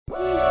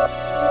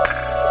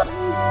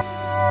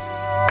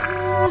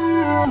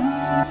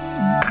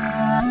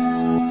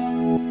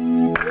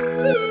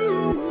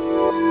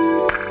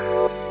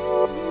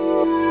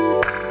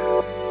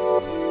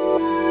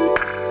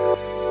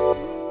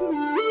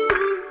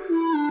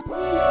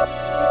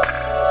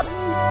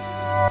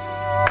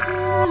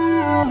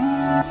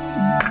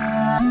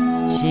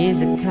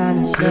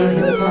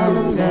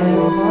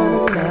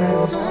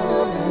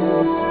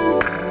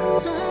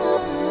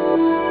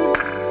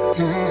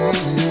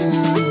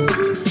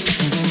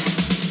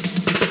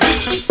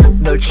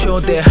널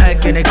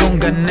초대할게 내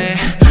공간에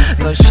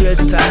넌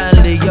싫다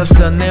할 리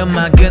없어 내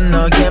음악은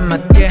너에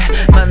맞게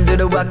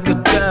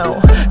만들어왔거든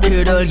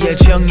그럴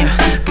예정이야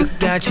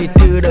끝까지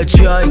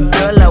들어줘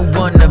이걸 I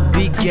wanna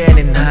be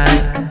getting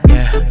high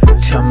yeah.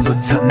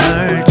 처음부터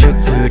널 쭉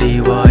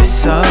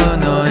그리워했어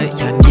너의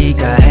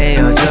향기가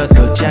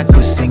헤어져도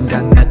자꾸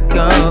생각나고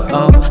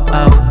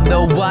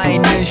너와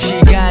있는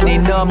시간이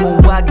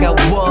너무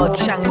아까워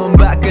창문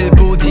밖을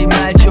보지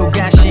말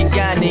조간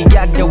시간이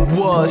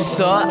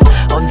아까워서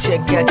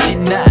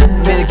언제까지나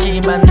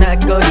밀기만 할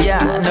거야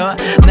너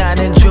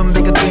나는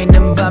준비가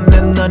되는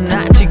반면 넌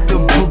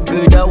아직도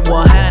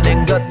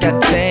부끄러워하는 것 같아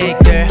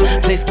Girl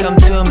please come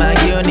to my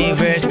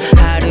universe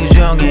하루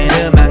종일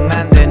음악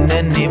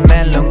만드는 네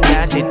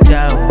멜론까지도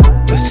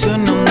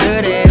무슨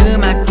놈들의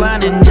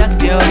음악과는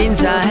작별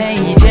인사해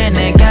이제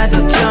내가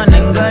더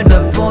쩌는 걸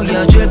더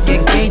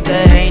보여줄게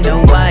기대해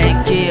너와의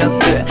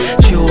기억들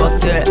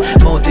추억들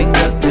모든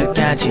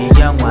것들까지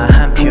영화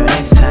한 편에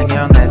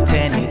상영할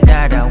테니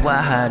따라와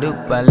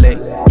하루빨리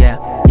yeah,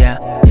 yeah,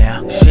 yeah.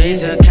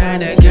 She's the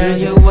kind of girl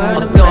you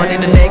want 어떤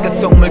애는 내가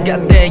속물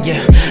같대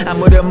yeah.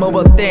 아무렴 뭐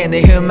어때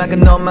내 음악은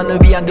너만을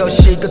위한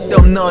것이 끝도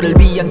너를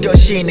위한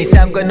것이니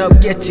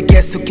상관없겠지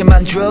계속해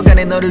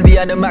만들어가네 너를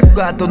위한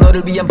음악과 또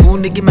너를 위한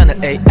분위기만을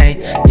에이 에이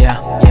yeah,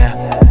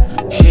 yeah.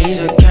 She's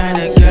the kind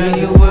of girl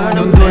you want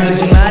눈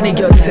돌리지만 이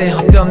곁에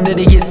어떤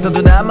일이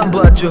있어도 나만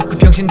봐줘 그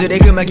병신들의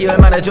음악이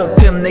얼마나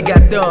좋든 내가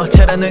더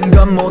잘하는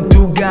건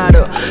모두가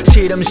알아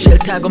싫음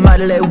싫다고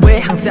말을 해 왜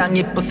항상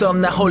이뻐서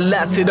나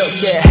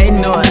혼란스럽게 해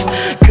넌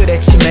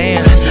그랬지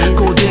매일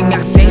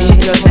고등학생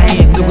시절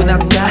에이 누구나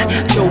다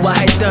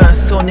좋아했던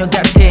소녀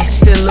같아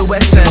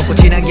실루엣은 먹고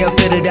지난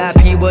기억들을 다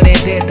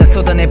비워내듯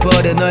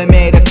쏟아내버려 너의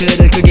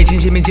매력들을 그게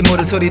진심인지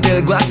모를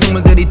소리들과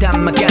속물들이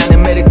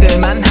담아가는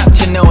매력들만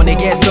합친 너네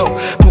계속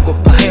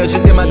보고파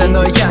헤어질 때마다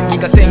너의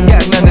향기가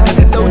생각나는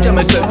듯해 또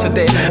잠을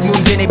설쳐대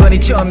문제는 이번이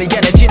처음이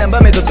아니야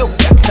지난밤에도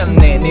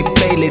똑같았네 네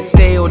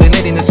플레이리스트에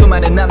오르내리는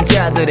수많은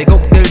남자들의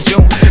곡들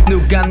중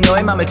누가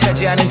너의 맘을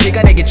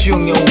차지하는지가 내게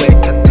중요해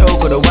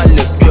카톡으로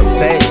알려줘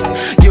babe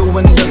You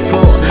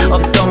wonderful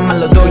어떤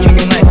말로도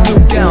형용할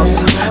수가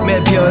없어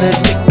매일 별을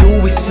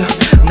찍고 있어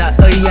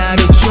나의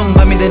하루 중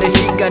밤이 되는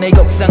시간에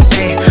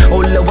곡상에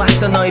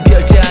올라와서 너의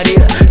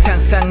별자리를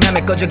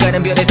상상하며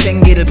꺼져가는 별의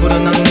생기를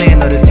불어넣네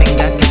너를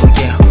생각하고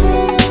yeah.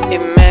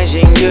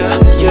 Imagine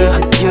you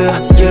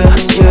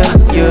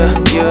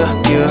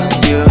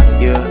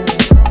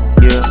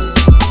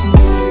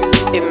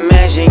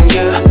Imagine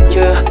you